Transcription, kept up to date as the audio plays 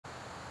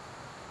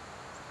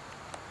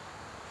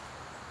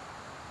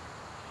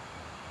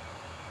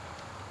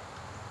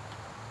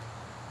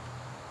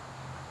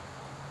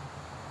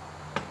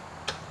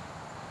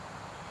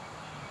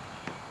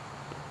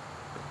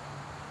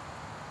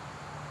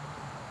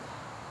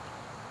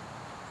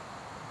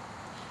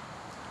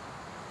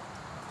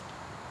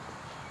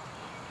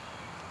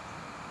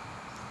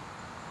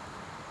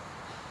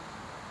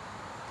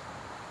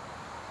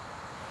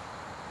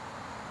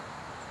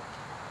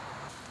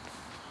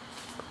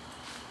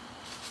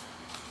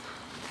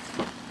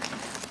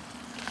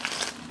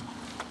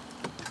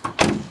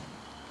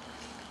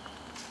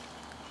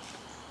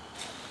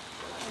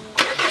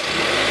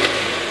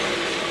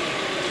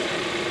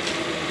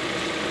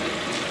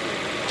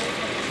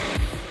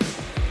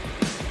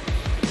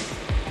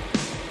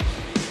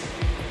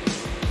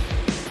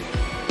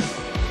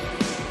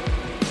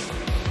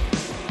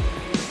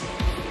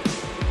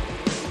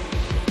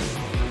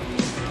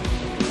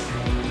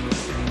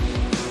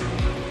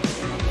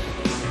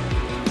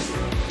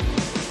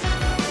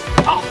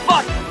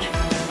fuck!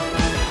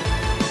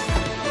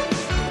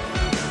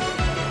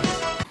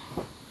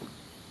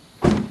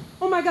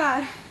 Oh my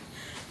God.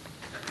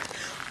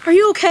 Are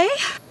you okay?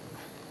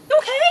 You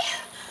okay?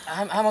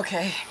 I'm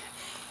okay.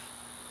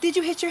 Did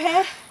you hit your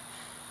head?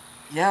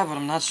 Yeah, but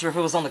I'm not sure if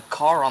it was on the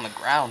car or on the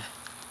ground.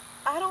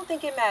 I don't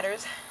think it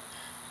matters.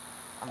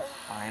 I'm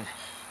fine.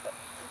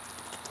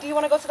 Do you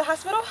want to go to the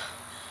hospital?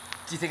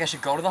 Do you think I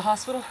should go to the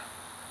hospital?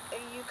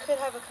 You could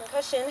have a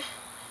concussion.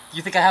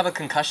 You think I have a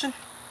concussion?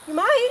 You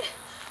might.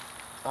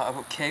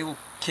 Okay, well,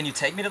 can you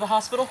take me to the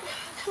hospital?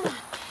 Come on.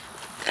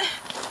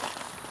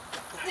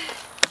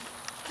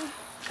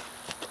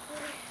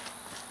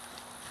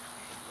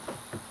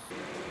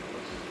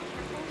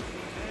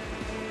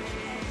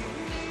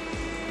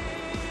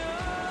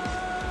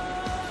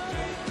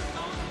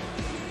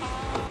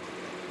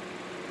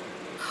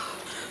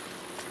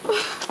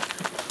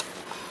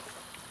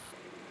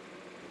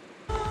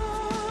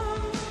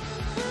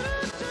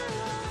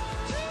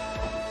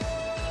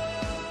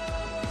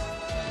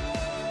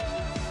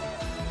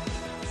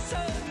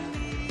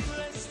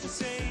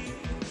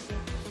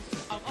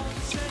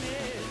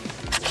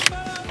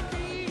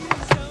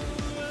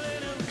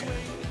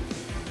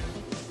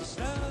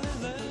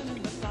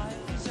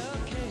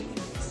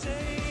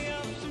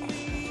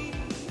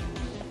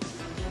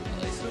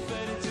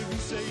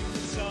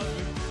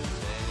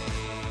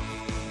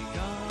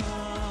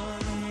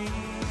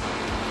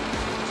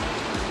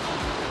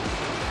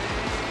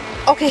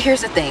 Okay,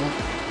 here's the thing.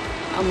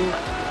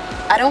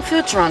 I don't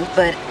feel drunk,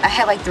 but I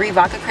had like 3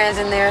 vodka crayons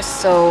in there,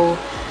 so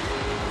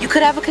you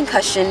could have a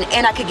concussion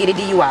and I could get a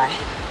DUI.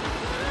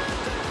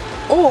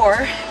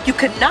 Or you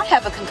could not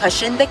have a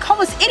concussion. They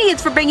call us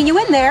idiots for bringing you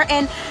in there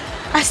and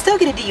I still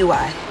get a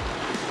DUI.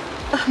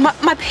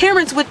 My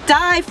parents would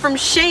die from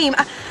shame.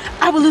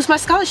 I would lose my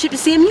scholarship to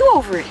CMU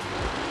over it.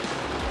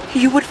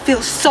 You would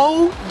feel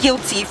so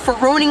guilty for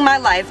ruining my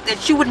life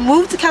that you would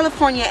move to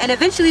California and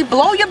eventually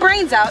blow your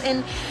brains out,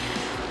 and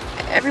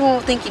everyone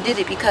will think you did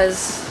it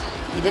because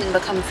you didn't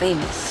become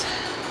famous.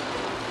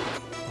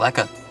 Like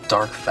a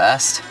dark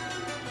fast?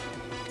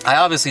 I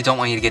obviously don't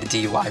want you to get a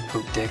DUI,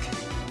 poop dick.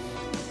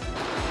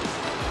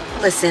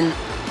 Listen,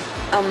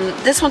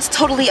 this one's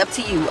totally up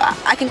to you.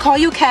 I can call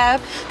you a cab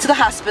to the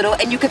hospital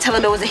and you can tell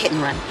them it was a hit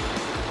and run.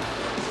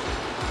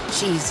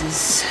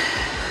 Jesus,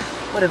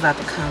 what have I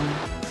become?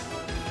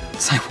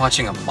 It's like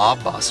watching a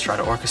mob boss try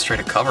to orchestrate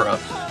a cover-up.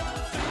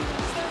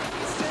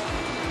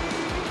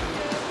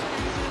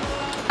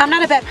 I'm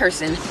not a bad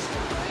person.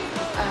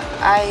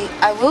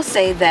 I will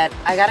say that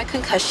I got a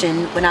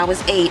concussion when I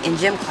was 8 in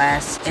gym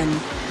class, and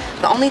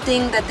the only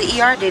thing that the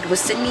ER did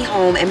was send me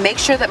home and make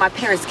sure that my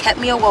parents kept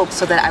me awoke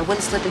so that I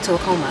wouldn't slip into a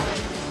coma.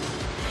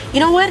 You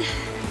know what?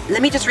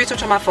 Let me just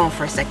research on my phone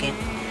for a second.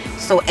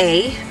 So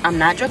A, I'm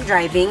not drunk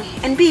driving,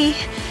 and B,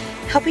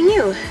 helping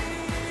you.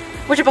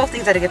 Which are both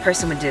things that a good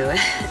person would do.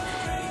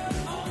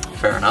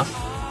 Fair enough.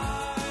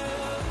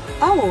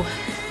 Oh,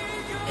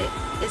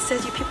 it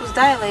says your pupils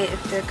dilate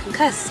if they're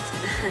concussed.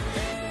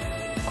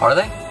 Are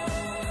they?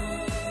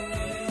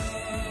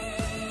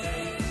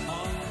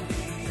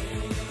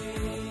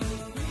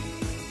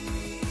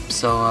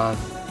 So,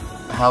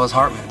 how was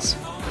Hartman's?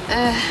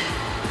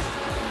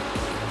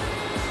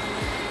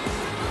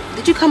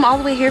 Did you come all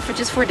the way here for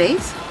just 4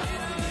 days?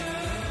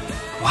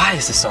 Why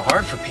is this so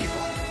hard for people?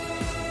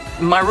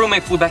 My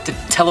roommate flew back to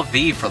Tel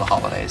Aviv for the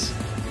holidays.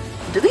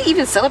 Do they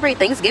even celebrate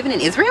Thanksgiving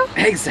in Israel?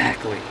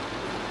 Exactly.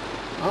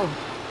 Oh.